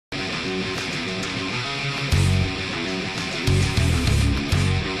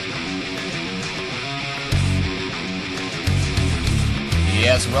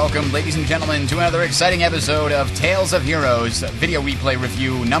Yes, welcome, ladies and gentlemen, to another exciting episode of Tales of Heroes, video replay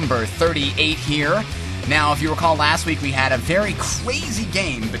review number 38 here. Now, if you recall, last week we had a very crazy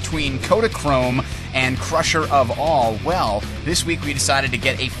game between Kodachrome and Crush3rof4ll. Well, this week we decided to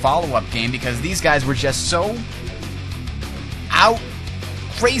get a follow-up game because these guys were just so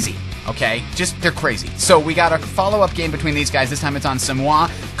crazy. Okay, they're crazy. So we got a follow-up game between these guys. This time it's on Samoa,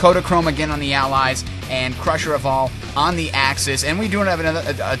 Kodachrome again on the Allies, and Crush3rof4ll on the Axis. And we do have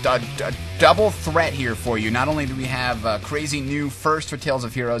a double threat here for you. Not only do we have a crazy new first for Tales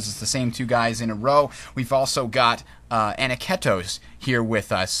of Heroes, it's the same two guys in a row. We've also got Anaketos here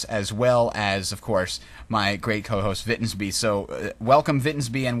with us, as well as, of course, my great co-host Vittensby. So welcome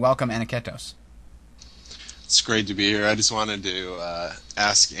Vittensby and welcome Anaketos. It's great to be here. I just wanted to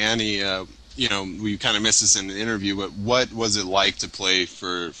ask Annie, we kind of missed this in the interview, but what was it like to play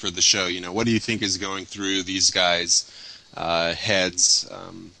for the show? What do you think is going through these guys' heads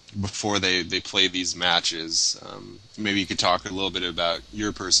before they play these matches? Maybe you could talk a little bit about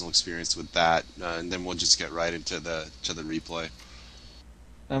your personal experience with that, and then we'll just get right into the replay.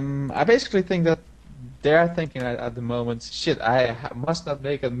 I basically think that they're thinking at the moment, shit, I must not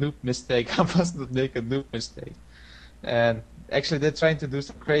make a noob mistake, I must not make a noob mistake. And actually they're trying to do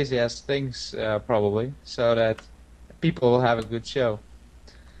some crazy-ass things, probably, so that people will have a good show.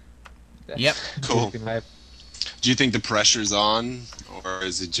 Yep. Cool. Do you think the pressure's on, or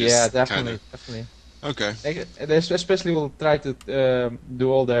is it just Yeah, definitely. Okay. They especially will try to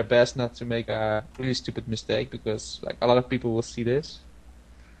do all their best not to make a really stupid mistake, because like a lot of people will see this.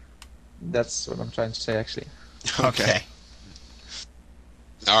 That's what I'm trying to say, actually. Okay.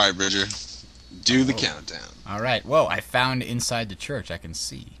 All right, Bridger. Do the countdown. All right. Whoa, I found inside the church. I can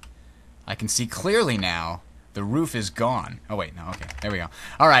see clearly now. The roof is gone. Oh, wait. No, okay. There we go.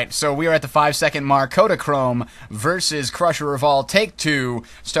 All right, so we are at the 5-second mark. Kodachrome versus Crush3rof4ll. Take two,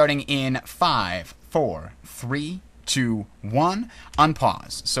 starting in 5, 4, 3, 2, 1,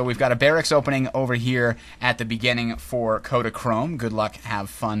 unpause. So we've got a barracks opening over here at the beginning for Kodachrome. Good luck, have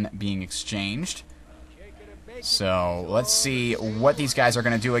fun being exchanged. So let's see what these guys are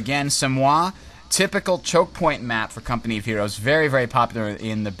going to do. Again, Samoa, typical choke point map for Company of Heroes. Very, very popular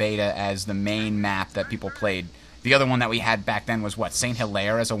in the beta as the main map that people played. The other one that we had back then was what, St.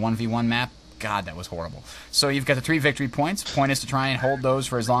 Hilaire as a 1v1 map? God, that was horrible. So you've got the 3 victory points. Point is to try and hold those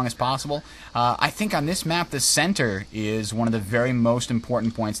for as long as possible. I think on this map, the center is one of the very most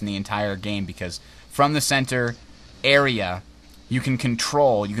important points in the entire game, because from the center area, you can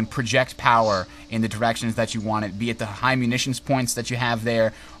control, you can project power in the directions that you want it, be it the high munitions points that you have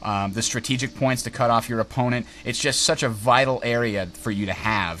there, the strategic points to cut off your opponent. It's just such a vital area for you to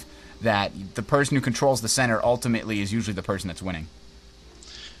have that the person who controls the center ultimately is usually the person that's winning.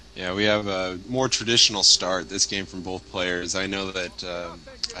 Yeah, we have a more traditional start this game from both players. I know that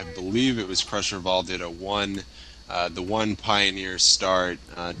I believe it was Crush3rof4ll did the one Pioneer start,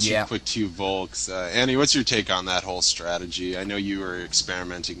 2 quick 2 Volks. Annie, what's your take on that whole strategy? I know you were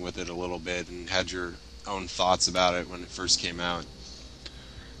experimenting with it a little bit and had your own thoughts about it when it first came out.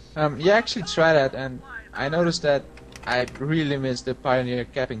 Yeah, I actually tried that, and I noticed that I really missed the Pioneer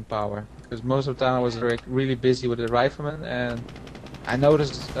capping power, because most of the time I was really busy with the Rifleman, and I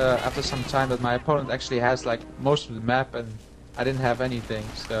noticed after some time that my opponent actually has like most of the map and I didn't have anything,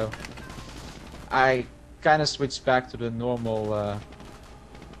 so I kind of switched back to the normal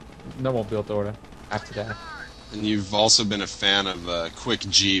build order after that. And you've also been a fan of quick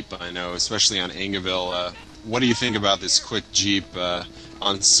Jeep, I know, especially on Ingeville. What do you think about this quick Jeep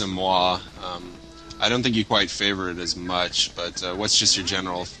on Samoa? I don't think you quite favor it as much, but what's just your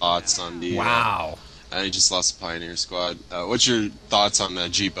general thoughts on the... Wow. You just lost the Pioneer squad. What's your thoughts on the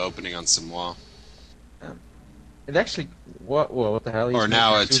Jeep opening on Samoa? It actually... What the hell? Or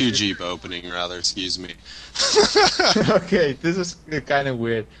now a 2 Jeep opening, rather, excuse me. Okay, this is kind of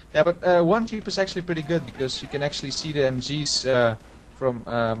weird. Yeah, but 1 Jeep is actually pretty good, because you can actually see the MGs from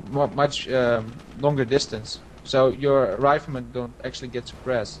much longer distance. So your riflemen don't actually get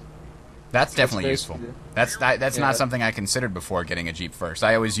suppressed. That's definitely useful. That's not something I considered before getting a Jeep first.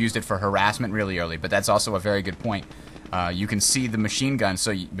 I always used it for harassment really early, but that's also a very good point. You can see the machine gun,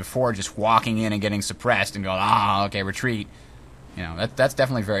 so before just walking in and getting suppressed and going, okay, retreat. That's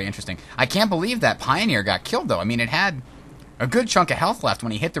definitely very interesting. I can't believe that Pioneer got killed, though. I mean, it had a good chunk of health left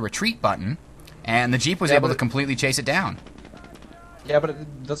when he hit the retreat button, and the Jeep was able to completely chase it down. Yeah, but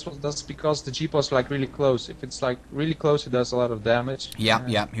that's because the Jeep was like really close. If it's like really close, it does a lot of damage.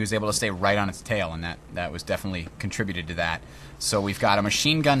 Yeah. He was able to stay right on its tail, and that was definitely contributed to that. So we've got a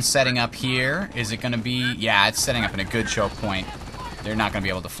machine gun setting up here. Is it going to be... Yeah, it's setting up in a good choke point. They're not going to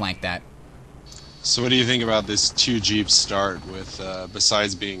be able to flank that. So what do you think about this 2 Jeep start with,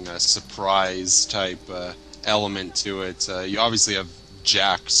 besides being a surprise type element to it, you obviously have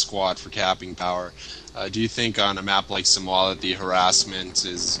Jack squad for capping power. Do you think on a map like Samoa that the harassment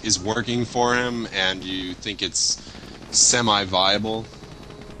is working for him, and do you think it's semi-viable?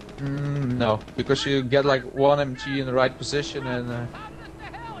 No, because you get like one MG in the right position and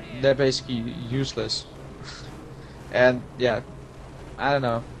they're basically useless. And yeah, I don't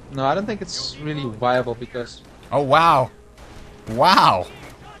know. No, I don't think it's really viable because... Oh, wow. Wow.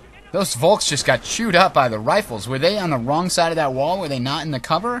 Those Volks just got chewed up by the rifles. Were they on the wrong side of that wall? Were they not in the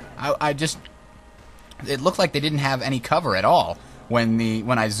cover? I just... It looked like they didn't have any cover at all when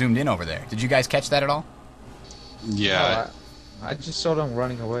I zoomed in over there. Did you guys catch that at all? Yeah. No, I just saw them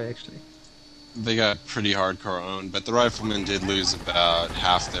running away, actually. They got pretty hardcore owned, but the riflemen did lose about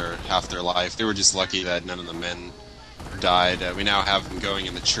half their life. They were just lucky that none of the men died. We now have them going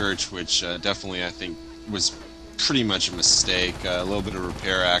in the church, which definitely I think was pretty much a mistake. A little bit of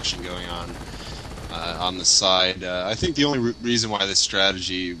repair action going on the side. I think the only reason why this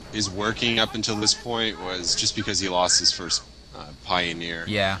strategy is working up until this point was just because he lost his first Pioneer.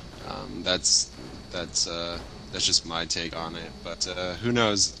 Yeah. That's just my take on it, but who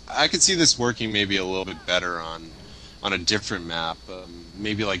knows? I could see this working maybe a little bit better on a different map,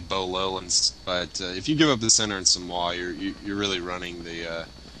 maybe like Bow Lowlands. But if you give up the center in Samoa, you're really running the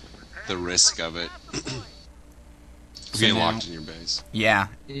risk of it getting locked in your base. Yeah.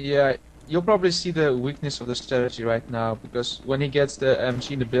 Yeah, you'll probably see the weakness of the strategy right now, because when he gets the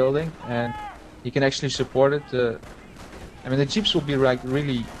MG in the building and he can actually support it, I mean the Jeeps will be like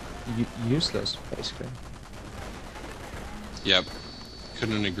really useless, basically. Yep,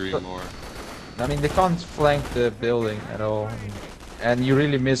 couldn't agree more. I mean, they can't flank the building at all, and you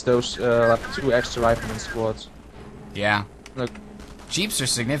really miss those like 2 extra rifleman squads. Yeah. Look, Jeeps are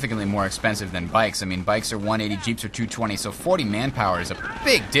significantly more expensive than bikes. I mean, bikes are 180, Jeeps are 220, so 40 manpower is a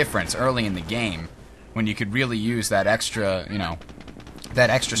big difference early in the game when you could really use that extra, that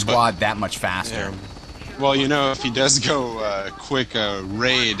extra squad that much faster. Yeah. Well, if he does go quick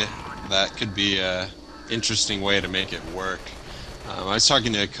raid, that could be a interesting way to make it work. I was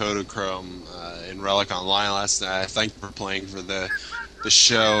talking to Kodachrome in Relic Online last night. I thanked him for playing for the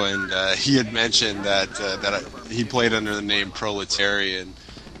show, and he had mentioned that he played under the name Proletarian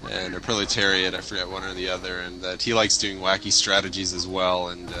or Proletariat, I forget one or the other, and that he likes doing wacky strategies as well.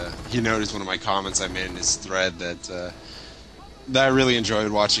 And he noticed one of my comments I made in his thread that I really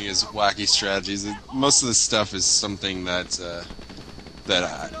enjoyed watching his wacky strategies. Most of the stuff is something that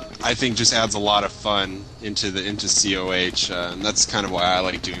I think just adds a lot of fun into COH, and that's kind of why I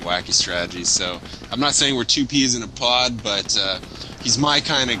like doing wacky strategies. So I'm not saying we're 2 peas in a pod, but he's my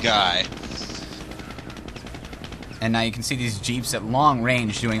kind of guy. And now you can see these Jeeps at long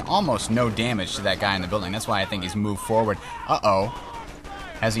range doing almost no damage to that guy in the building. That's why I think he's moved forward. Uh-oh.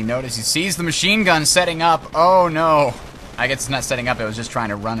 Has he noticed? He sees the machine gun setting up. Oh, no. I guess it's not setting up. It was just trying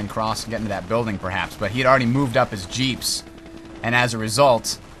to run and cross and get into that building, perhaps. But he had already moved up his Jeeps. And as a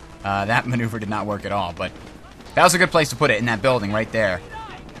result, that maneuver did not work at all. But that was a good place to put it, in that building right there.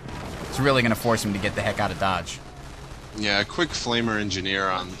 It's really going to force him to get the heck out of Dodge. Yeah, a quick flamer engineer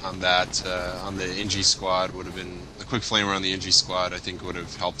on that, on the NG squad would have been... A quick flamer on the NG squad, I think, would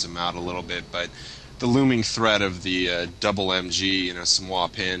have helped him out a little bit. But the looming threat of the double MG, Samoa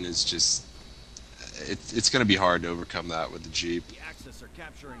pin, is just... It's going to be hard to overcome that with the Jeep.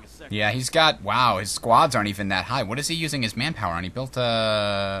 Yeah, he's got... Wow, his squads aren't even that high. What is he using his manpower on? He built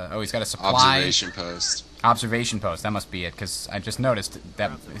a... Oh, he's got a supply... Observation post. Observation post, that must be it, because I just noticed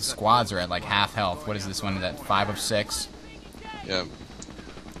that his squads are at like half health. What is this one? That 5 of 6? Yep.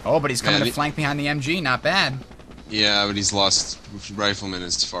 Oh, but he's coming to flank behind the MG. Not bad. Yeah, but he's lost... Rifleman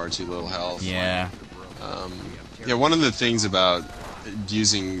is far too little health. Yeah. Yeah, one of the things about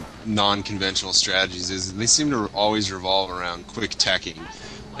using non-conventional strategies is they seem to always revolve around quick teching.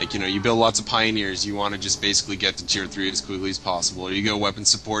 Like, you build lots of Pioneers, you want to just basically get to Tier 3 as quickly as possible. Or you go Weapon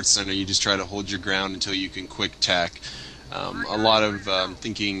Support Center, you just try to hold your ground until you can quick tech. A lot of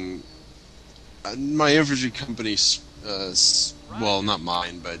thinking... my infantry company, well, not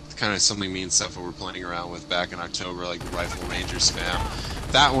mine, but kind of something me and Cepha were playing around with back in October, like the Rifle Ranger spam.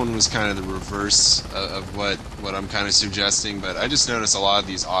 That one was kind of the reverse of what I'm kind of suggesting, but I just noticed a lot of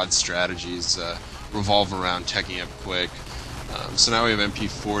these odd strategies revolve around teching up quick. So now we have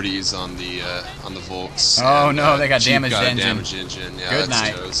MP40s on the Volks. Oh and, no, they got Jeep damaged got a engine. damaged engine. Yeah, Good that's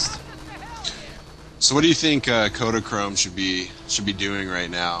night. toast. So what do you think Kodachrome should be doing right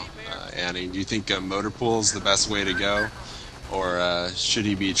now, Annie? Do you think motor pool is the best way to go, or should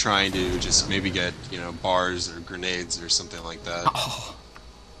he be trying to just maybe get bars or grenades or something like that? Oh,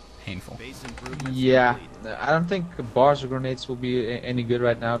 painful. Yeah, I don't think bars or grenades will be any good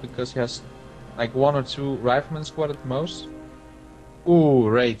right now because he has like 1 or 2 rifleman squad at most. Ooh,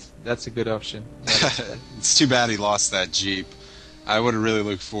 right, that's a good option. It's too bad he lost that Jeep. I would have really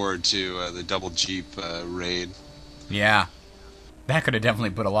looked forward to the double Jeep raid. Yeah, that could have definitely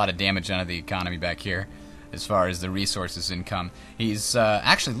put a lot of damage onto the economy back here, as far as the resources income. He's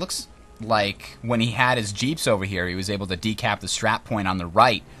actually looks like when he had his Jeeps over here, he was able to decap the strap point on the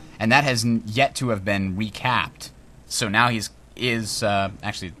right, and that has yet to have been recapped. So now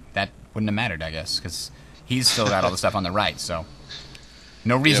actually that wouldn't have mattered, I guess, because he's still got all the stuff on the right. So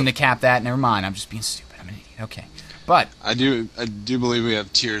no reason to cap that. Never mind. I'm just being stupid. I'm an idiot. Okay. But I do believe we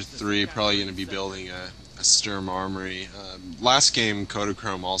have tier 3 probably going to be building a Sturm Armory. Last game,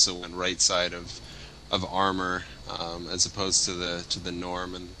 Kodachrome also went right side of armor as opposed to the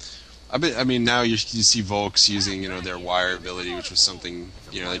norm. And I mean now you see Volks using their wire ability, which was something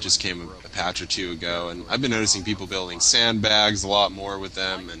that just came a patch or 2 ago. And I've been noticing people building sandbags a lot more with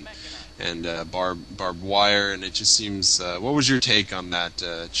them and barbed wire. And it just seems. What was your take on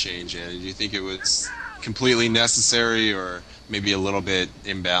that change, Andy? Do you think it was completely necessary or maybe a little bit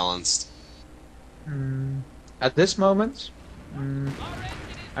imbalanced? At this moment, I mean,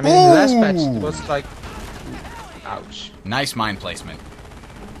 in the last patch it was like, ouch, nice mine placement.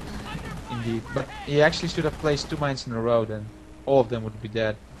 indeed. But he actually should have placed 2 mines in a row, then all of them would be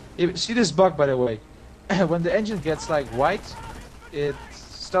dead. See this bug, by the way. When the engine gets like white, it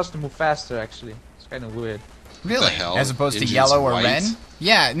starts to move faster. Actually, it's kind of weird. Really? The hell? As opposed to Engine's yellow or white? red?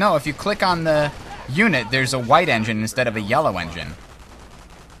 Yeah, no, if you click on the unit, there's a white engine instead of a yellow engine.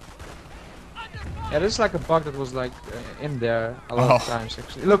 Yeah, this is like a bug that was like in there a lot of times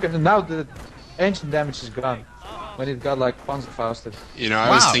actually. Look, and now the engine damage is gone. When it got like panzerfausted. I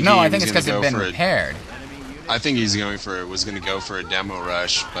was thinking no, he I think was it's because gonna it's go been for repaired. I think he's was going to go for a demo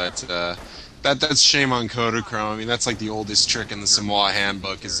rush, but that's shame on Kodachrome. I mean, that's like the oldest trick in the Samoa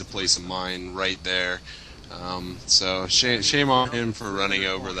handbook is to place a mine right there. So shame on him for running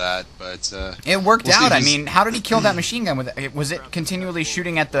over that, but It worked we'll see out. if I mean, how did he kill that machine gun with it? Was it continually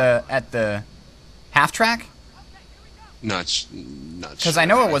shooting at the half track? Not sure. Because I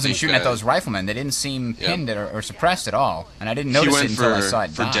know it wasn't think shooting at those riflemen. They didn't seem pinned or suppressed at all, and I didn't he notice went it until I saw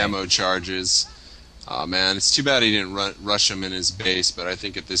it for die. demo charges. Oh man, it's too bad he didn't rush him in his base, but I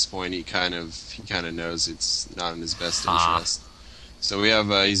think at this point he kind of knows it's not in his best interest. So we have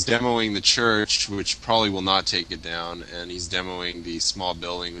he's demoing the church, which probably will not take it down, and he's demoing the small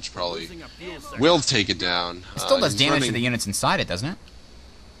building, which probably will take it down. It still does he's damage to running- the units inside it, doesn't it?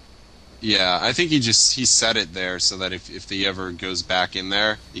 Yeah, I think he set it there so that if he ever goes back in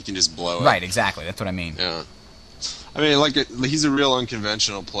there, he can just blow it. Right, exactly. That's what I mean. Yeah. I mean, he's a real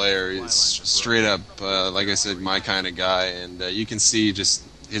unconventional player. He's straight up, like I said, my kind of guy, and you can see just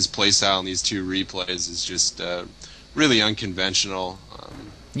his playstyle in these 2 replays is just really unconventional.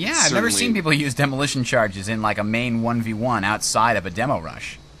 Yeah, I've never seen people use demolition charges in like a main 1v1 outside of a demo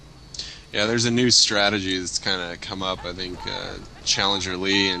rush. Yeah, there's a new strategy that's kind of come up. I think Challenger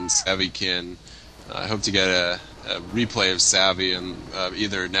Lee and Savvykin. I hope to get a replay of Savvy and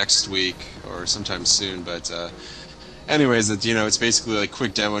either next week or sometime soon. But anyways, it's basically like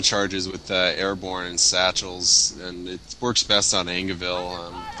quick demo charges with airborne and satchels, and it works best on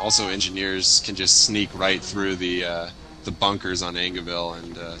Angeville. Also, engineers can just sneak right through the bunkers on Angeville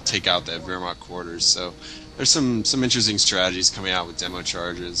and take out that Wehrmacht quarters. So there's some interesting strategies coming out with demo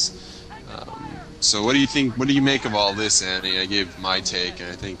charges. So what do you think? What do you make of all this, Andy? I gave my take, and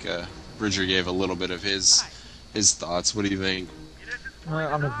I think Bridger gave a little bit of his thoughts. What do you think?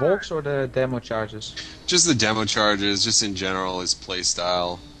 On the Volks or the demo charges? Just the demo charges, just in general, his play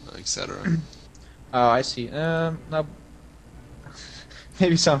style, etc. Oh, I see. Now,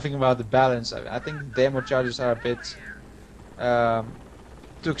 maybe something about the balance. I think demo charges are a bit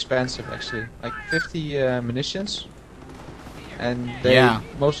too expensive, actually. Like 50 munitions, and they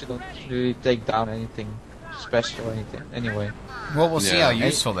mostly don't really take down anything special or anything. Anyway. Well, we'll see how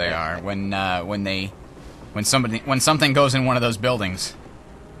useful they are when something goes in one of those buildings.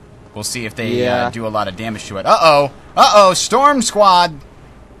 We'll see if they do a lot of damage to it. Uh-oh, Storm Squad!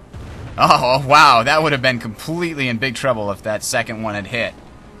 Oh, wow, that would have been completely in big trouble if that second one had hit.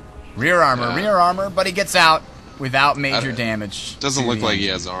 Rear armor, but he gets out without major damage. Doesn't look like he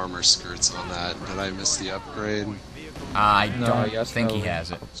has armor skirts on that. Did I miss the upgrade? I No, don't he has think no he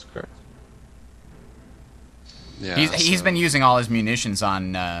has it. skirt. Yeah, He's been using all his munitions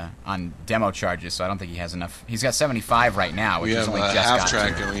on demo charges, so I don't think he has enough. He's got 75 right now, which we he's have only a just half got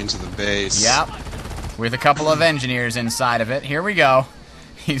track to. going into the base. Yep. With a couple of engineers inside of it. Here we go.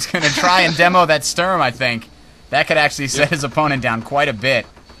 He's going to try and demo that Sturm, I think. That could actually set his opponent down quite a bit.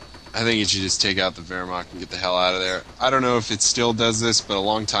 I think he should just take out the Wehrmacht and get the hell out of there. I don't know if it still does this, but a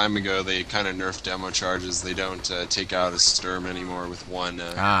long time ago they kind of nerfed demo charges. They don't take out a Sturm anymore with one.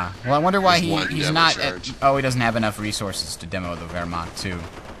 Well, I wonder why he's demo not. charge. Oh, he doesn't have enough resources to demo the Wehrmacht too.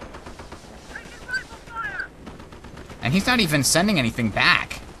 And he's not even sending anything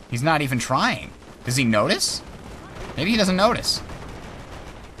back. He's not even trying. Does he notice? Maybe he doesn't notice.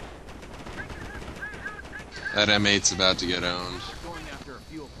 That M8's about to get owned.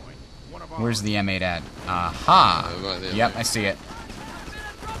 Where's the M8 at? Aha! Yep, I see it.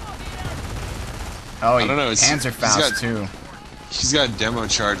 Oh, I don't know, Panzerfaust too. He's got demo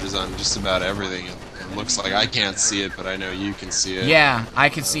charges on just about everything. It looks like I can't see it, but I know you can see it. Yeah, I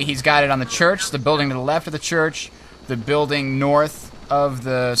can see he's got it on the church, the building to the left of the church, the building north of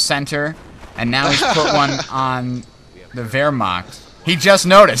the center, and now he's put one on the Wehrmacht. He just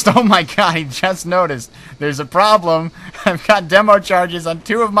noticed. Oh my god, he just noticed. There's a problem. I've got demo charges on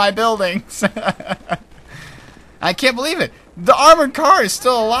 2 of my buildings. I can't believe it. The armored car is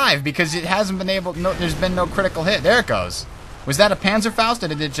still alive because it hasn't been able... there's been no critical hit. There it goes. Was that a Panzerfaust or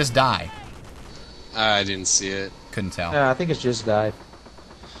did it just die? I didn't see it. Couldn't tell. Yeah, I think it's just died.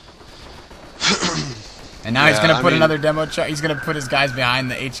 And now he's going to put I mean, another demo charge. He's going to put his guys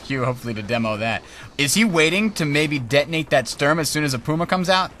behind the HQ, hopefully, to demo that. Is he waiting to maybe detonate that Sturm as soon as a Puma comes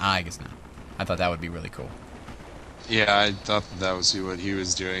out? I guess not. I thought that would be really cool. Yeah, I thought that was what he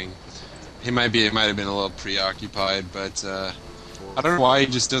was doing. He might have been a little preoccupied, but I don't know why he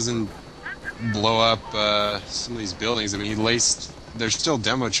just doesn't blow up some of these buildings. I mean, there's still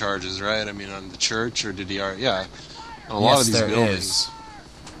demo charges, right? I mean, on the church, or did he already? Yeah, on a lot of these buildings. Is.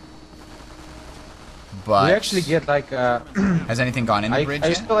 But We actually get like. has anything gone in the bridge Are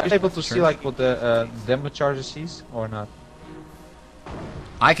you yet? still able to see like what the demo charges sees or not?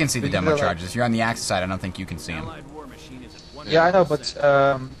 I can see the Because demo they're like- charges. If you're on the Axis side, I don't think you can see them. Yeah, I know, but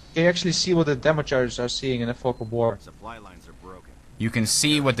can you actually see what the demo charges are seeing in the fog of war? Supply lines are broken. You can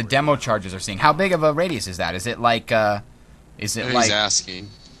see what the demo charges are seeing. How big of a radius is that? Is it like? Is it He's like? asking.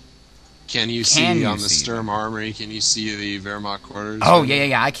 Can you see on the Sturm Armory? Can you see the Wehrmacht quarters? Oh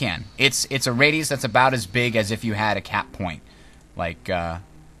yeah, I can. It's a radius that's about as big as if you had a cap point. Like,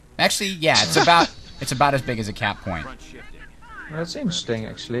 actually, yeah, it's about as big as a cap point. Front shifting. That's interesting,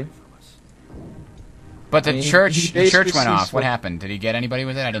 actually. But the I mean, church, he the church basically went sees off. What what- happened? Did he get anybody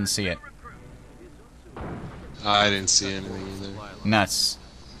with it? I didn't see it. I didn't see anything either. Nuts.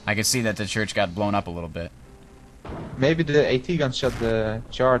 I could see that the church got blown up a little bit. Maybe the AT gun shot the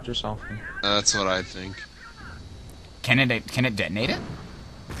charge or something. That's what I think. Can it detonate it?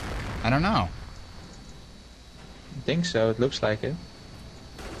 I don't know. I think so. It looks like it.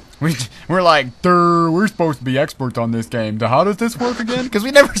 We're like, we're supposed to be experts on this game. How does this work again? Because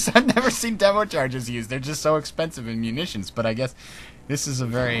I've never seen demo charges used. They're just so expensive in munitions. But I guess this is a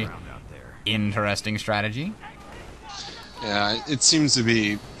very interesting strategy. Yeah, it seems to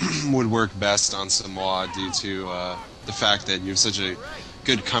be would work best on Samoa due to the fact that you have such a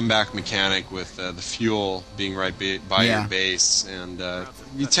good comeback mechanic with the fuel being right by Yeah. your base, and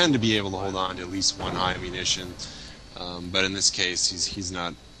you tend to be able to hold on to at least one high munition. But in this case, he's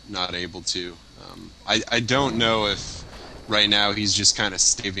not able to. I don't know if right now he's just kind of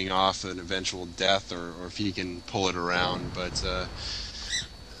staving off an eventual death, or if he can pull it around. But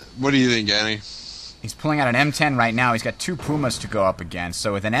what do you think, Annie? He's pulling out an M10 right now. He's got 2 Pumas to go up against.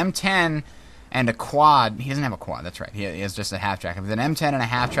 So with an M10 and a quad, he doesn't have a quad, that's right. He has just a half-track. With an M10 and a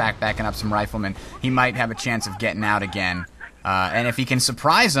half-track backing up some riflemen, he might have a chance of getting out again. And if he can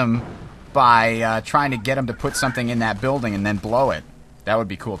surprise him by trying to get him to put something in that building and then blow it, that would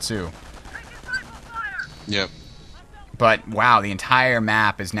be cool too. Yep. But wow, the entire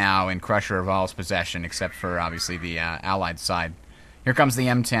map is now in Crush3rof4ll's possession, except for obviously the Allied side. Here comes the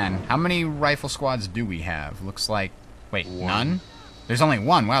M10. How many rifle squads do we have? Looks like... Wait, none? There's only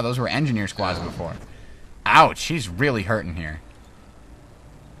 1. Wow, those were engineer squads before. Ouch, he's really hurting here.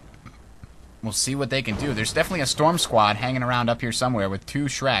 We'll see what they can do. There's definitely a storm squad hanging around up here somewhere with 2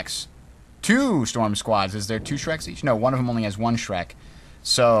 Shreks. 2 storm squads. Is there 2 Shreks each? No, one of them only has 1 Shrek.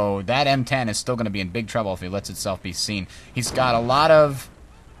 So that M10 is still going to be in big trouble if he lets itself be seen. He's got a lot of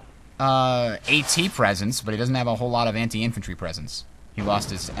AT presence, but he doesn't have a whole lot of anti-infantry presence. He lost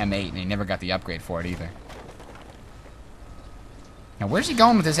his M8, and he never got the upgrade for it either. Now, where's he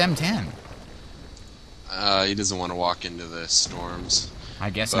going with his M10? He doesn't want to walk into the storms. I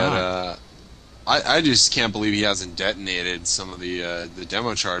guess But not. I just can't believe he hasn't detonated some of the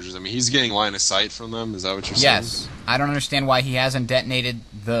demo charges. I mean, he's getting line of sight from them. Is that what you're saying? Yes. I don't understand why he hasn't detonated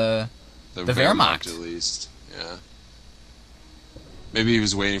the Wehrmacht. At least. Yeah. Maybe he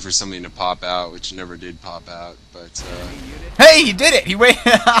was waiting for something to pop out, which never did pop out. But Hey, he did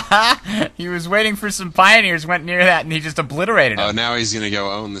it! He was waiting for some pioneers, went near that, and he just obliterated them. oh, now he's gonna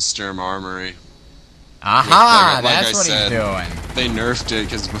go own the Sturm Armory. Aha! Like That's I what said, he's doing. They nerfed it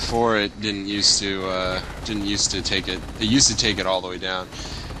because before it didn't used to take it. It used to take it all the way down.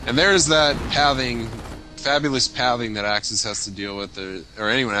 And there's that pathing, fabulous pathing that Axis has to deal with, or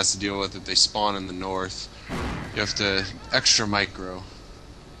anyone has to deal with if they spawn in the north. You have to extra micro.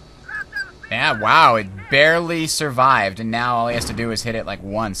 Yeah, wow, it barely survived, and now all he has to do is hit it like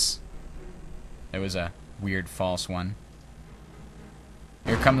once. There was a weird false one.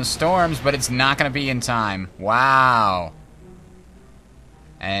 Here come the storms, but it's not going to be in time. Wow.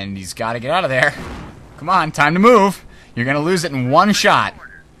 And he's got to get out of there. Come on, time to move. You're going to lose it in one shot.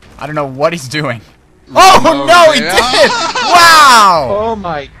 I don't know what he's doing. Oh, no, he did it! Wow! Oh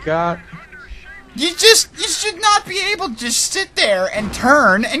my god. You should not be able to just sit there and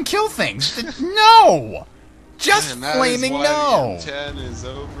turn and kill things. No! Just Man, that flaming is why no. the M10 is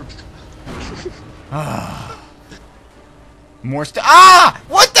over. More stuff. Ah!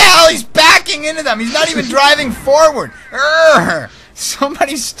 What the hell? He's backing into them. He's not even driving forward. Urgh!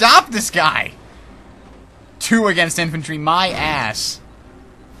 Somebody stop this guy. 2 against infantry. My ass.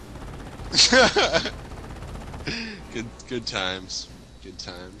 Good times. Good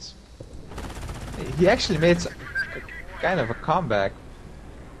times. He actually made kind of a comeback.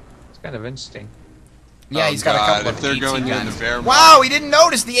 It's kind of interesting. Yeah, Oh, he's got God, a couple if of they're AT going near guns. the Wehrmacht. Wow, he didn't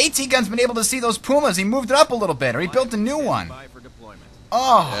notice. The AT gun's been able to see those Pumas. He moved it up a little bit, or he built a new one.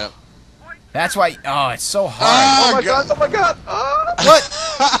 Oh, Yep. that's why. Oh, it's so hard. Oh my god! Oh my god! Oh!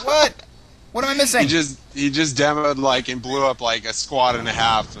 What? What? What am I missing? He just demoed like and blew up like a squad and a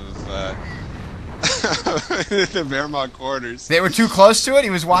half of the Wehrmacht quarters. They were too close to it. He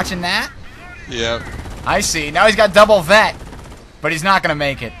was watching that. Yep. I see. Now he's got double vet, but he's not gonna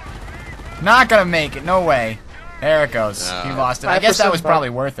make it. Not gonna make it. No way. There it goes. No. He lost it. I guess that was 5% probably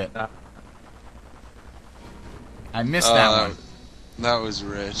worth it. No. I missed that one. That was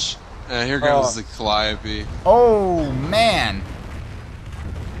rich. Here goes the Calliope. Oh man.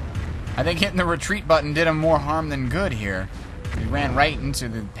 I think hitting the retreat button did him more harm than good here. He ran right into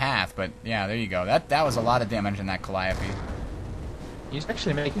the path, but yeah, there you go. That was a lot of damage in that Calliope. He's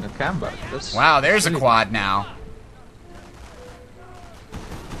actually making a comeback. Wow, there's a really quad now.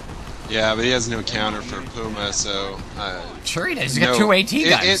 Yeah, but he has no counter for Puma, so Sure he does. He's got 2 AT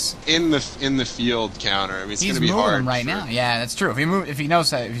guns. in the field counter. I mean, it's He's going to be moving hard him right for- now. Yeah, that's true. If he knows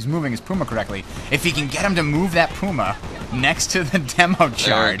that, if he's moving his Puma correctly, if he can get him to move that Puma next to the demo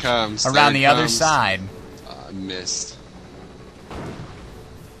charge comes. around There the it other comes. side. Missed.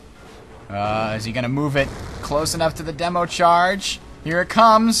 Is he gonna move it close enough to the demo charge? Here it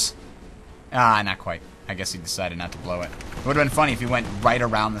comes. Ah, not quite. I guess he decided not to blow it. It would have been funny if he went right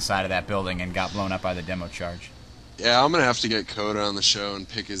around the side of that building and got blown up by the demo charge. Yeah, I'm gonna have to get Coda on the show and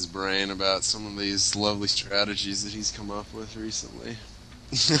pick his brain about some of these lovely strategies that he's come up with recently.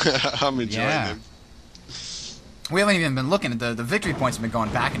 I'm enjoying Yeah. them. We haven't even been looking at the victory points have been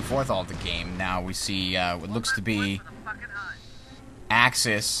going back and forth all the game. Now we see what looks to be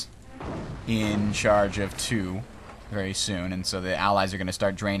Axis in charge of 2 very soon, and so the Allies are going to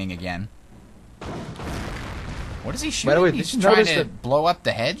start draining again. What is he shooting? By the way, He's did you trying notice to that- blow up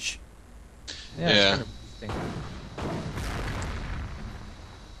the hedge? Yeah. Yeah. It's kind of interesting.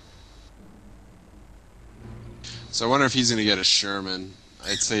 So I wonder if he's gonna get a Sherman.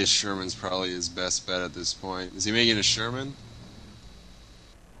 I'd say a Sherman's probably his best bet at this point. Is he making a Sherman?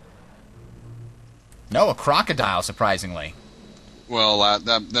 No, a crocodile, surprisingly. Well,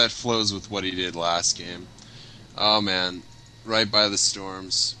 that flows with what he did last game. Oh man, right by the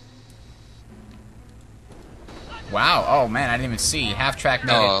storms. Wow. Oh, man, I didn't even see. Half-track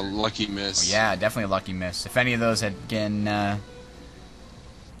made Oh, it. lucky miss. Oh, yeah, definitely a lucky miss. If any of those had been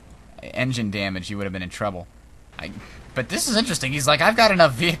engine damage, you would have been in trouble. But this is interesting. He's like, I've got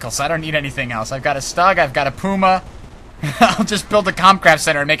enough vehicles. I don't need anything else. I've got a Stug. I've got a Puma. I'll just build a Comcraft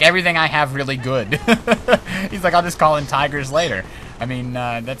Center and make everything I have really good. He's like, I'll just call in Tigers later. I mean,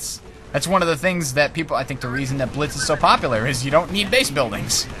 that's one of the things that people, I think the reason that Blitz is so popular is you don't need base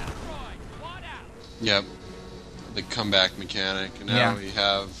buildings. Yep. The comeback mechanic. And now Yeah. we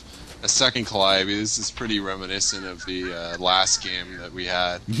have a second Calliope. This is pretty reminiscent of the last game that we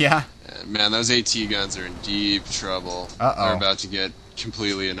had. Yeah. And man, those AT guns are in deep trouble. Uh-oh. They're about to get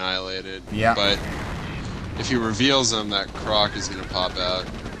completely annihilated. Yeah. But if he reveals them, that croc is gonna pop out.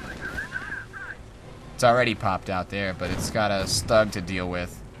 It's already popped out there, but it's got a Stug to deal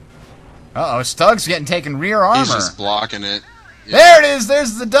with. Uh-oh, Stug's getting taken rear armor. He's just blocking it. Yeah. There it is.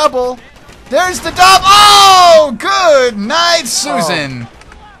 There's the double. There's the double. Oh, good night, Susan.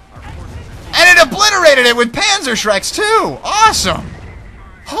 And it obliterated it with Panzer Shreks, too. Awesome.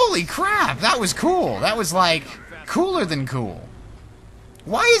 Holy crap. That was cool. That was, like, cooler than cool.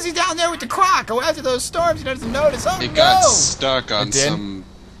 Why is he down there with the croc? Go after those storms. He doesn't notice. Oh, It no. got stuck on It did? some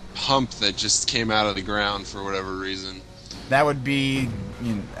hump that just came out of the ground for whatever reason. That would be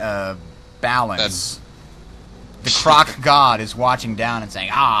balance. The croc god is watching down and saying,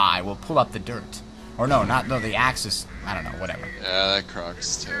 I will pull up the dirt. Or no, the axis. I don't know, whatever. Yeah, that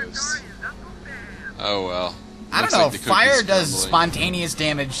croc's toast. Oh well. I don't Looks know, like the fire cookie's does crumbling. spontaneous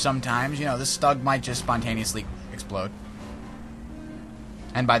damage sometimes. You know, this Stug might just spontaneously explode.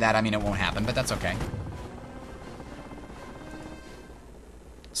 And by that I mean it won't happen, but that's okay.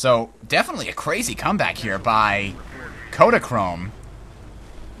 So, definitely a crazy comeback here by Kodachrome.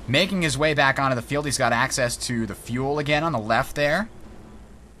 Making his way back onto the field. He's got access to the fuel again on the left there.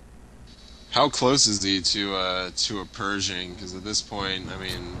 How close is he to a Pershing? Because at this point, I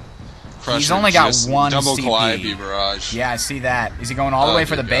mean, Crusher He's only got just one double CP. Calliope barrage. Yeah, I see that. Is he going all the Oh, way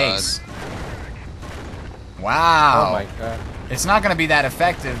for the good base? Oh Wow. my god. It's not going to be that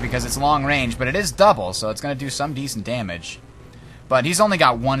effective because it's long range, but it is double, so it's going to do some decent damage. But he's only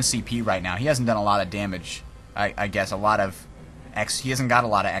got one CP right now. He hasn't done a lot of damage. I guess a lot of he hasn't got a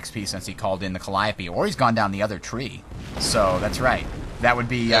lot of XP since he called in the Calliope, or he's gone down the other tree. So that's right. That would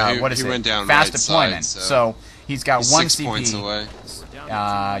be Yeah, what is he it? went down Fast right deployment. side, so he's got He's one 6 CP. points away.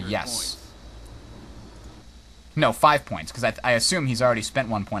 Yes. No, 5 points, because I assume he's already spent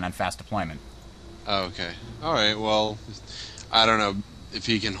 1 point on fast deployment. Oh, okay. All right. Well, I don't know if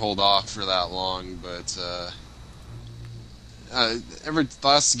he can hold off for that long, but every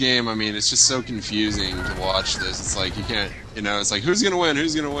last game, I mean, it's just so confusing to watch this. It's like you can't, it's like who's gonna win?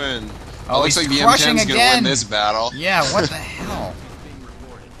 Who's gonna win? Oh, It looks he's like the crushing M10's gonna again. win this battle. Yeah, what the hell?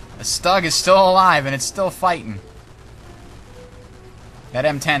 The Stug is still alive, and it's still fighting. That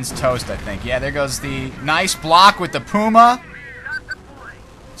M10's toast, I think. Yeah, there goes the nice block with the Puma.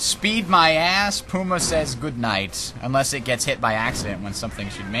 Speed my ass. Puma says good night. Unless it gets hit by accident when something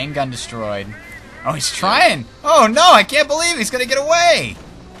should. Main gun destroyed. Oh, he's trying. Oh, no, I can't believe he's going to get away.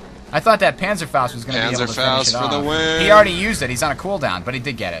 I thought that Panzerfaust was going to be able to finish Panzerfaust it for off. the win. He already used it. He's on a cooldown, but he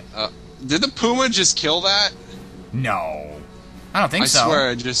did get it. Did the Puma just kill that? No. I don't think I so. swear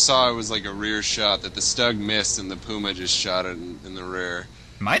I just saw it was like a rear shot that the Stug missed and the Puma just shot it in the rear.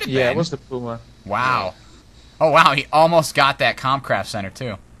 Might have been. Yeah, it was the Puma. Wow. Oh, wow, he almost got that Compcraft Center,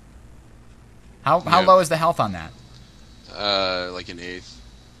 too. How Yeah. low is the health on that? Like an eighth.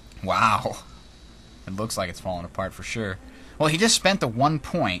 Wow. It looks like it's falling apart for sure. Well, he just spent the 1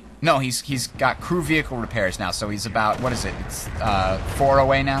 point. No, he's got crew vehicle repairs now, so he's about, what is it? It's 4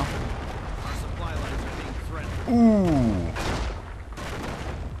 away now? Ooh.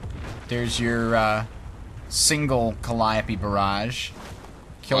 There's your single Calliope barrage.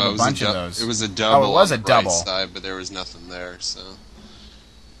 Killed Well, a it was bunch of those. It was a double. Oh, it was on a the double. Right side, but there was nothing there. So,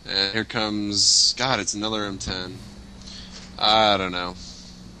 and here comes. God, it's another M10. I don't know.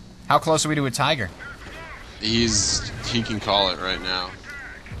 How close are we to a Tiger? He can call it right now.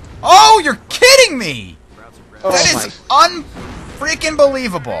 Oh, you're kidding me! Oh That my. is unfreaking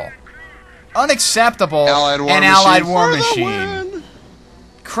believable. Unacceptable. Allied War and Machine Allied War for the Machine. win!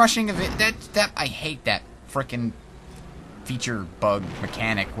 Crushing of it. That I hate that frickin' feature bug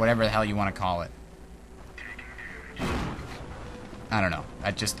mechanic, whatever the hell you want to call it. I don't know.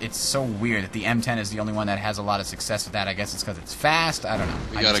 It's so weird that the M10 is the only one that has a lot of success with that. I guess it's because it's fast. I don't know.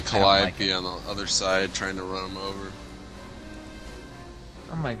 We I got a just- I don't like Calliope it. on the other side trying to run him over.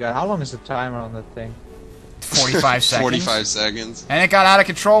 Oh my god, how long is the timer on that thing? 45 seconds. 45 seconds. And it got out of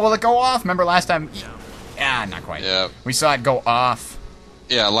control. Will it go off? Remember last time? Yeah, not quite. Yeah. We saw it go off.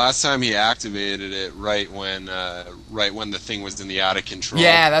 Yeah, last time he activated it right when the thing was in the out of control.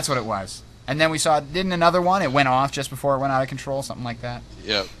 Yeah, that's what it was. And then we saw, didn't another one? It went off just before it went out of control, something like that.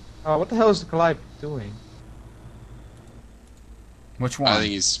 Yep. Oh, what the hell is the Calliope doing? Which one? I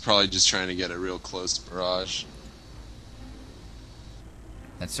think he's probably just trying to get a real close barrage.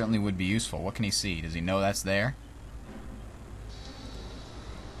 That certainly would be useful. What can he see? Does he know that's there?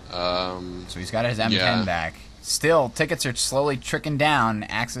 So he's got his M10 Yeah. back. Still, tickets are slowly trickling down.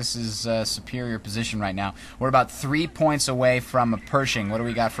 Axis is superior position right now. We're about 3 points away from a Pershing. What do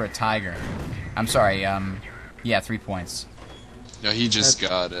we got for a Tiger? I'm sorry, yeah, 3 points. No, he just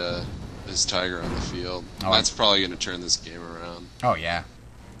got his Tiger on the field. Oh, That's probably going to turn this game around. Oh, yeah.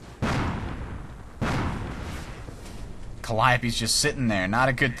 Calliope's just sitting there. Not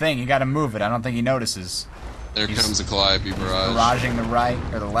a good thing. You got to move it. I don't think he notices. There comes a Calliope barrage. Barraging the right,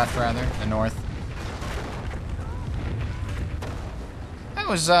 or the left rather, the north. That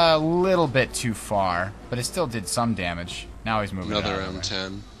was a little bit too far, but it still did some damage. Now he's moving Another out of the way.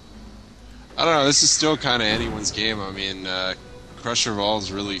 M10. I don't know, this is still kind of anyone's game. I mean,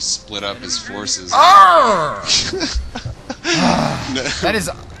 Crush3rof4ll's really split up his forces. That is...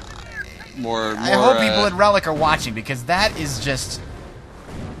 more, I hope people at Relic are watching, because that is just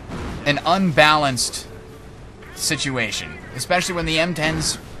an unbalanced situation. Especially when the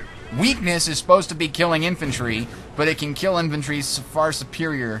M10's weakness is supposed to be killing infantry, but it can kill infantry far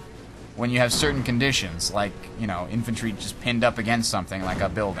superior when you have certain conditions, like, you know, infantry just pinned up against something, like a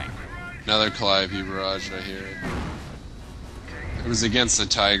building. Another Calliope barrage right here. It was against the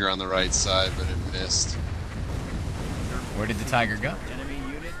Tiger on the right side, but it missed. Where did the Tiger go?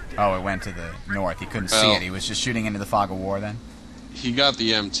 Oh, it went to the north. He couldn't see it. He was just shooting into the fog of war then? He got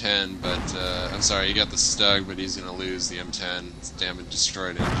the M10, but, I'm sorry, he got the Stug, but he's gonna lose the M10. It's damaged,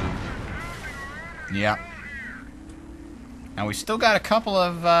 destroyed engine. Yep. Now we still got a couple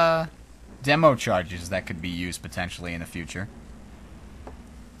of, demo charges that could be used potentially in the future.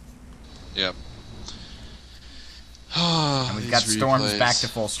 Yep. And we've got Storms back to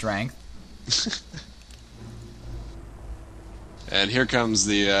full strength. And here comes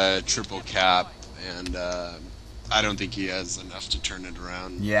the triple cap, and I don't think he has enough to turn it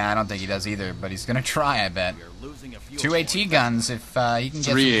around. Yeah, I don't think he does either, but he's gonna try, I bet. 2 AT guns if he can get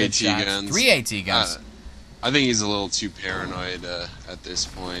some good shots. 3 AT guns. 3 AT guns. I think he's a little too paranoid at this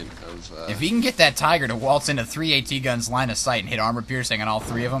point. If he can get that Tiger to waltz into 3 AT guns line of sight and hit armor piercing on all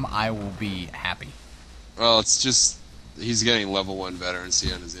 3 of them, I will be happy. Well, it's just he's getting level 1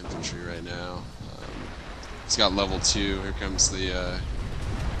 veterancy on his infantry right now. He's got level 2. Here comes the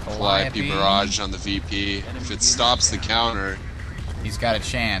Calliope barrage on the VP. If it stops the counter, he's got a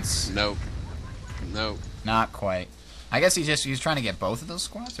chance. Nope. Nope. Not quite. I guess he's trying to get both of those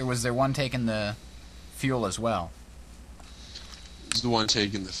squads, or was there one taking the fuel as well? He's the one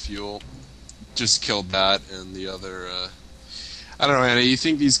taking the fuel. Just killed that, and the other. I don't know, Anna. You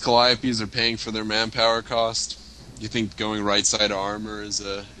think these Calliopes are paying for their manpower cost? You think going right side armor is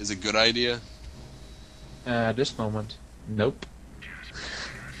a good idea? At this moment, nope.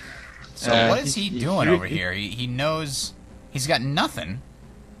 So what is he doing over here? He knows he's got nothing.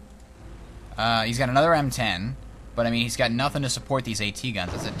 He's got another M10, but I mean he's got nothing to support these AT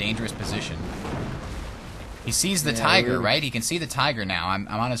guns. That's a dangerous position. He sees the Tiger, right? He can see the Tiger now. I'm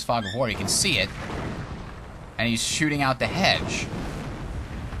on his fog of war. He can see it, and he's shooting out the hedge.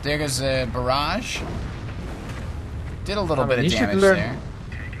 There goes a barrage. Did a little bit of damage there.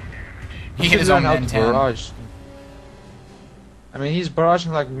 He hit his own M10. I mean, he's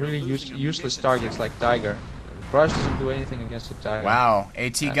barraging like really useless targets like Tiger. Barrage doesn't do anything against the Tiger. Wow,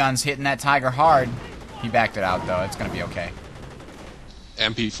 AT guns hitting that Tiger hard. He backed it out though. It's gonna be okay.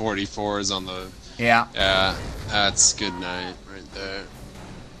 MP44 is on the. Yeah. Yeah, that's good night right there.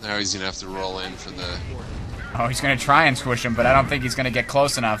 Now he's gonna have to roll in for the. Oh, he's gonna try and squish him, but I don't think he's gonna get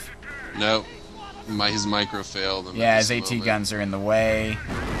close enough. Nope. His micro failed. Yeah, his AT guns are in the way.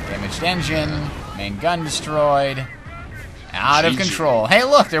 Damaged engine. Main gun destroyed. Out of control. Hey,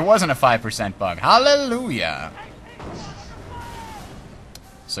 look, there wasn't a 5% bug. Hallelujah.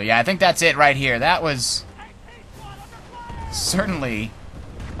 So yeah, I think that's it right here. That was certainly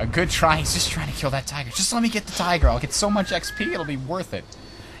a good try. He's just trying to kill that Tiger. Just let me get the Tiger. I'll get so much XP, it'll be worth it.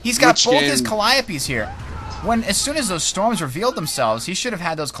 He's got both his Calliopes here. As soon as those storms revealed themselves, he should have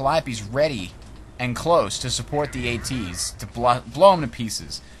had those Calliopes ready and close to support the ATs, to blow them to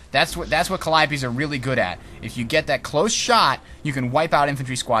pieces. That's what Calliopes are really good at. If you get that close shot, you can wipe out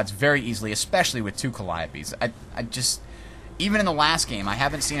infantry squads very easily, especially with 2 Calliopes. I just, even in the last game, I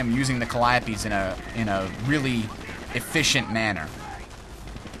haven't seen him using the Calliopes in a really efficient manner.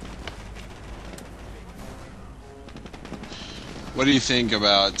 What do you think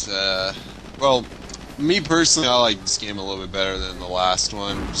about? Well, me personally, I like this game a little bit better than the last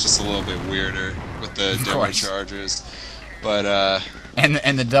one. It's just a little bit weirder with the demo charges, but.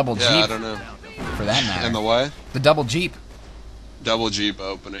 And the double Jeep. Yeah, I don't know. For that matter. And the what? The double Jeep. Double Jeep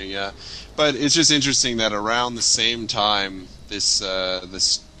opening, yeah. But it's just interesting that around the same time, the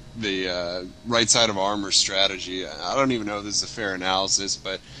right side of armor strategy. I don't even know if this is a fair analysis,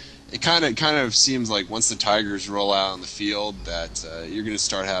 but it kind of seems like once the Tigers roll out on the field, that you're going to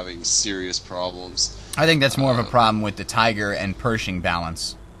start having serious problems. I think that's more of a problem with the Tiger and Pershing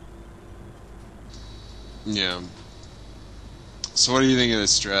balance. Yeah. So what do you think of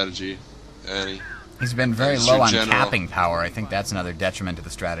this strategy, Annie? He's been very low on capping power. I think that's another detriment to the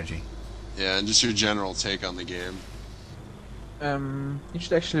strategy. Yeah, and just your general take on the game. He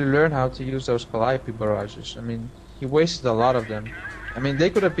should actually learn how to use those Calliope barrages. I mean, he wasted a lot of them. I mean, they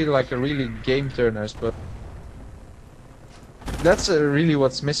could have been like a really game turners, but that's really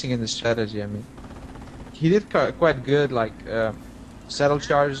what's missing in the strategy. I mean, he did quite good, like saddle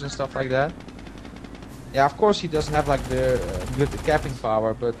charges and stuff like that. Yeah, of course he doesn't have like the good capping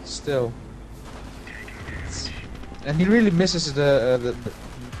power, but still. And he really misses the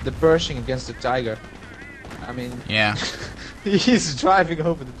Pershing against the Tiger. I mean, Yeah. he's driving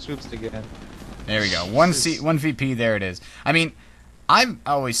over the troops again. There we go. One VP. There it is. I mean, I've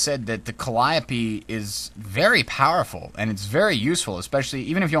always said that the Calliope is very powerful and it's very useful, especially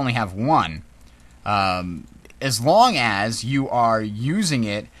even if you only have one. As long as you are using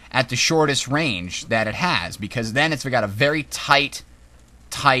it at the shortest range that it has, because then it's got a very tight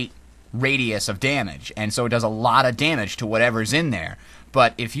radius of damage, and so it does a lot of damage to whatever's in there.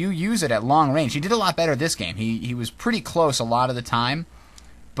 But if you use it at long range, he did a lot better this game. He was pretty close a lot of the time,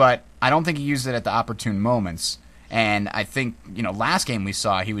 but I don't think he used it at the opportune moments. And I think, last game we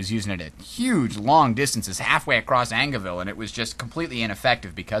saw, he was using it at huge, long distances, halfway across Angeville, and it was just completely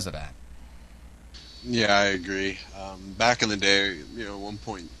ineffective because of that. Yeah, I agree. Back in the day,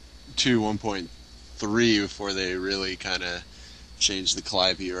 1.2, 1.3, before they really kind of changed the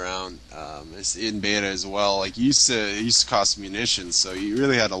Calliope around, it's in beta as well. Like, it used to cost munitions, so you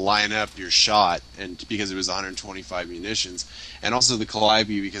really had to line up your shot, and because it was 125 munitions, and also the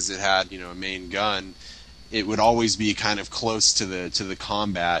Calliope, because it had a main gun, it would always be kind of close to the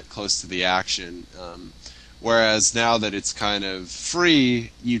combat, close to the action. Whereas now that it's kind of free,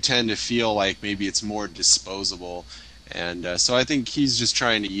 you tend to feel like maybe it's more disposable. And so I think he's just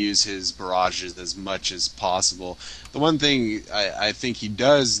trying to use his barrages as much as possible. The one thing I think he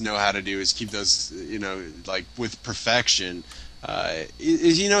does know how to do is keep those, like with perfection.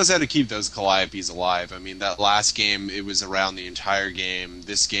 He knows how to keep those Calliopes alive. I mean, that last game, it was around the entire game.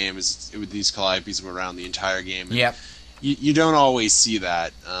 This game, these Calliopes were around the entire game. Yep. You don't always see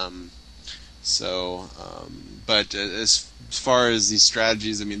that. But as far as these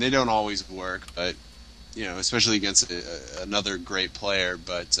strategies, I mean, they don't always work, but, especially against another great player,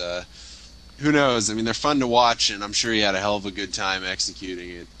 but who knows? I mean, they're fun to watch, and I'm sure he had a hell of a good time executing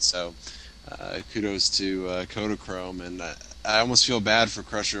it, so kudos to Kodachrome, and I almost feel bad for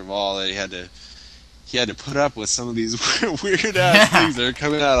Crush3rof4ll that he had to put up with some of these weird-ass things that are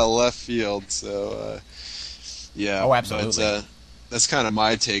coming out of left field, so, yeah. Oh, absolutely. But, that's kind of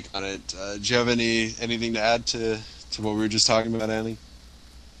my take on it. Do you have anything to add to what we were just talking about, Annie?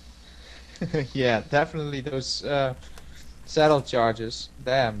 Yeah, definitely those saddle charges.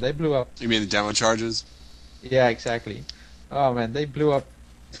 Damn, they blew up. You mean the demo charges? Yeah, exactly. Oh man, they blew up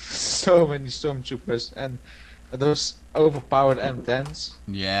so many stormtroopers and those overpowered M10s.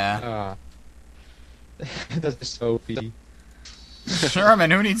 Yeah. That's just OP.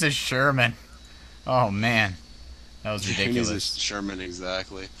 Sherman, who needs a Sherman? Oh man. That was ridiculous. Who needs a Sherman,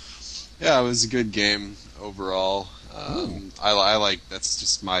 exactly. Yeah, it was a good game overall. I like, that's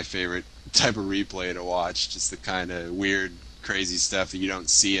just my favorite type of replay to watch, just the kind of weird, crazy stuff that you don't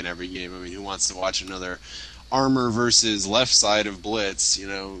see in every game. I mean, who wants to watch another armor versus left side of blitz,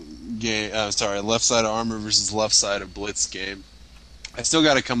 game? Left side of armor versus left side of blitz game. I still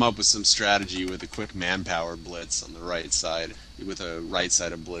got to come up with some strategy with a quick manpower blitz on the right side, with a right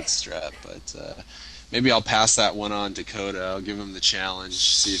side of blitz strat, but maybe I'll pass that one on to Coda. I'll give him the challenge,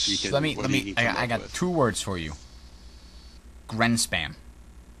 see if he can. I got 2 words for you. Gren spam.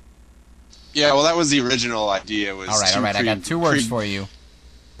 Yeah, well, that was the original idea. Was all right. I got 2 words for you.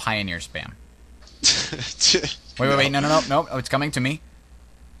 Pioneer spam. Wait. No. Oh, it's coming to me.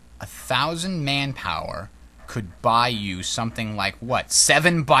 1,000 manpower could buy you something like what?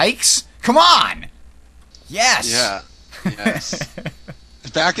 7 bikes? Come on! Yes. Yeah. Yes.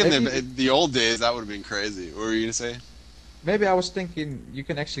 Back in the old days, that would have been crazy. What were you gonna say? Maybe I was thinking you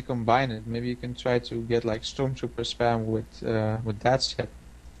can actually combine it. Maybe you can try to get like stormtrooper spam with that shit.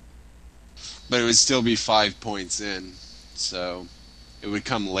 But it would still be 5 points in, so it would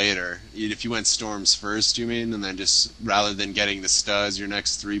come later. If you went storms first, you mean, and then just rather than getting the studs, your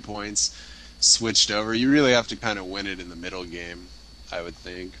next 3 points switched over, you really have to kind of win it in the middle game, I would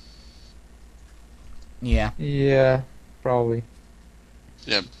think. Yeah. Yeah, probably.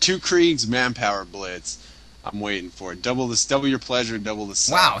 Yeah, 2 Kriegs, manpower blitz. I'm waiting for it. Double your pleasure, double the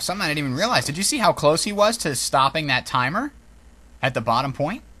sum. Wow, something I didn't even realize. Did you see how close he was to stopping that timer at the bottom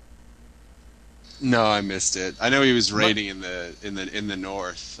point? No, I missed it. I know he was raiding in the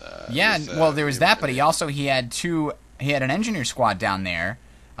north. Well, there was that, but he had an engineer squad down there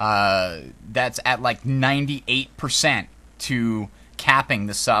that's at like 98% to capping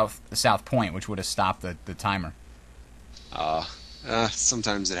the south point, which would have stopped the timer.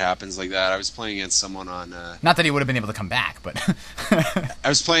 Sometimes it happens like that. I was playing against someone on. Not that he would have been able to come back, but I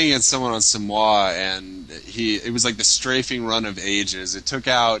was playing against someone on Samoa, and it was like the strafing run of ages. It took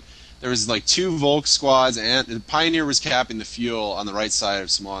out. There was like 2 Volk squads, and the Pioneer was capping the fuel on the right side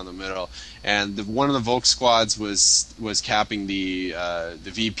of Samoa in the middle, and one of the Volk squads was capping the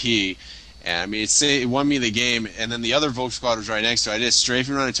VP. And I mean, it won me the game, and then the other Volk squad was right next to it. I did a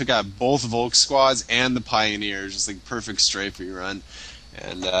strafing run. I took out both Volk squads and the Pioneers, just like perfect strafing run.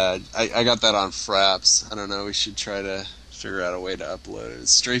 And I got that on Fraps. I don't know. We should try to figure out a way to upload it.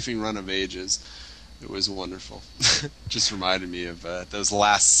 It's strafing run of ages. It was wonderful. Just reminded me of those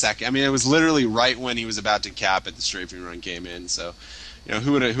last second. I mean, it was literally right when he was about to cap it. The strafing run came in. So, you know,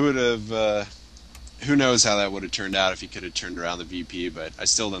 who would have? Who knows how that would have turned out if he could have turned around the VP? But I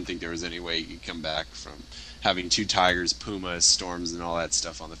still don't think there was any way he could come back from having 2 Tigers, Pumas, Storms, and all that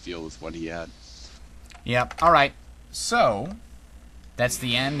stuff on the field with what he had. Yep. All right. So that's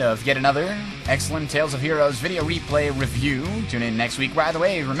the end of yet another excellent Tales of Heroes video replay review. Tune in next week. By the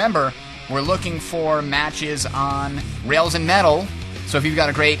way, remember, we're looking for matches on Rails and Metal. So if you've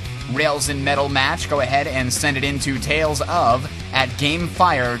got a great Rails and Metal match, go ahead and send it in to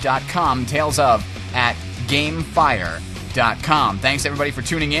talesof@gamefire.com. talesof@gamefire.com. Thanks everybody for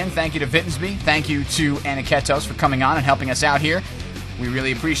tuning in. Thank you to Vittensby. Thank you to Anaketos for coming on and helping us out here. We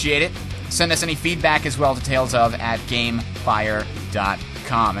really appreciate it. Send us any feedback as well to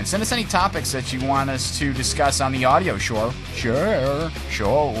talesof@gamefire.com. And send us any topics that you want us to discuss on the audio show. Sure.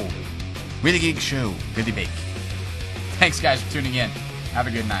 Really Geek Show. Really big. Thanks, guys, for tuning in. Have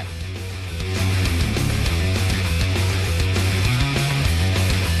a good night.